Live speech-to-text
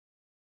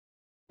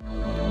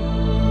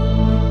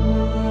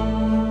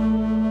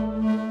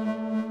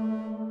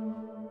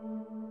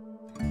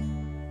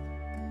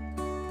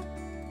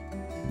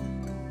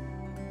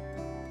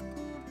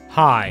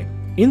Hi!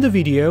 In the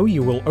video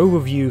you will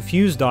overview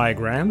fuse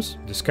diagrams,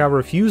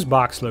 discover fuse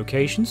box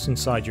locations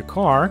inside your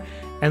car,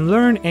 and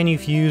learn any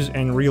fuse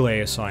and relay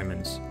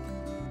assignments.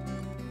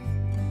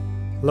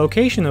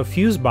 Location of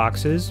fuse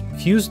boxes,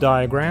 fuse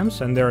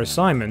diagrams, and their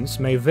assignments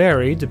may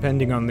vary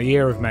depending on the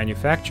year of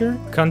manufacture,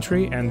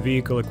 country, and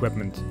vehicle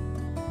equipment.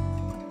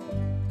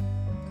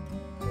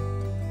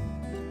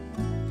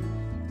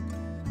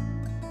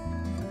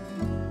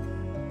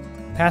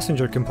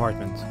 Passenger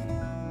compartment.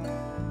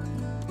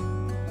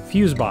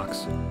 Fuse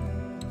box.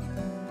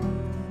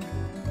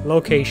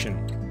 Location.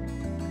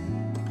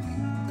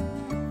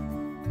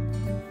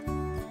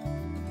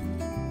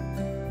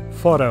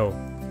 Photo.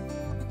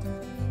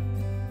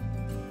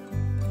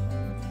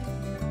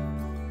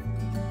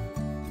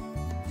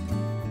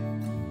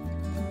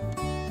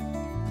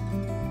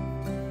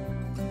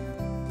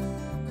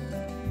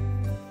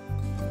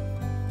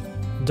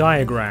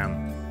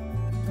 Diagram.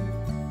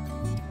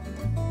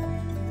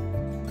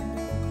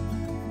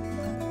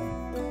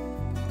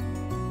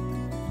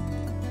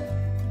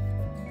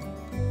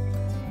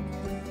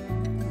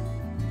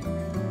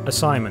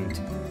 Assignment.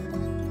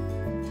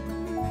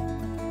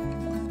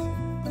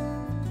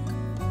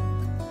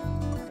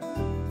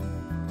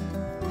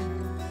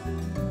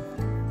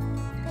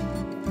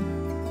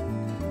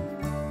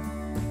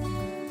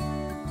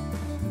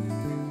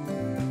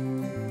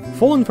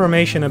 Full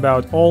information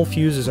about all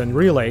fuses and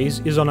relays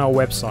is on our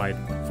website.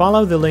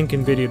 Follow the link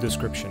in video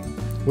description.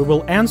 We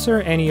will answer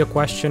any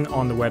question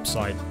on the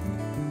website.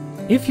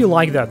 If you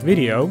like that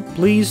video,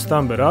 please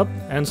thumb it up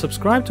and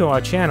subscribe to our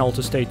channel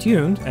to stay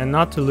tuned and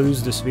not to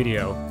lose this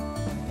video.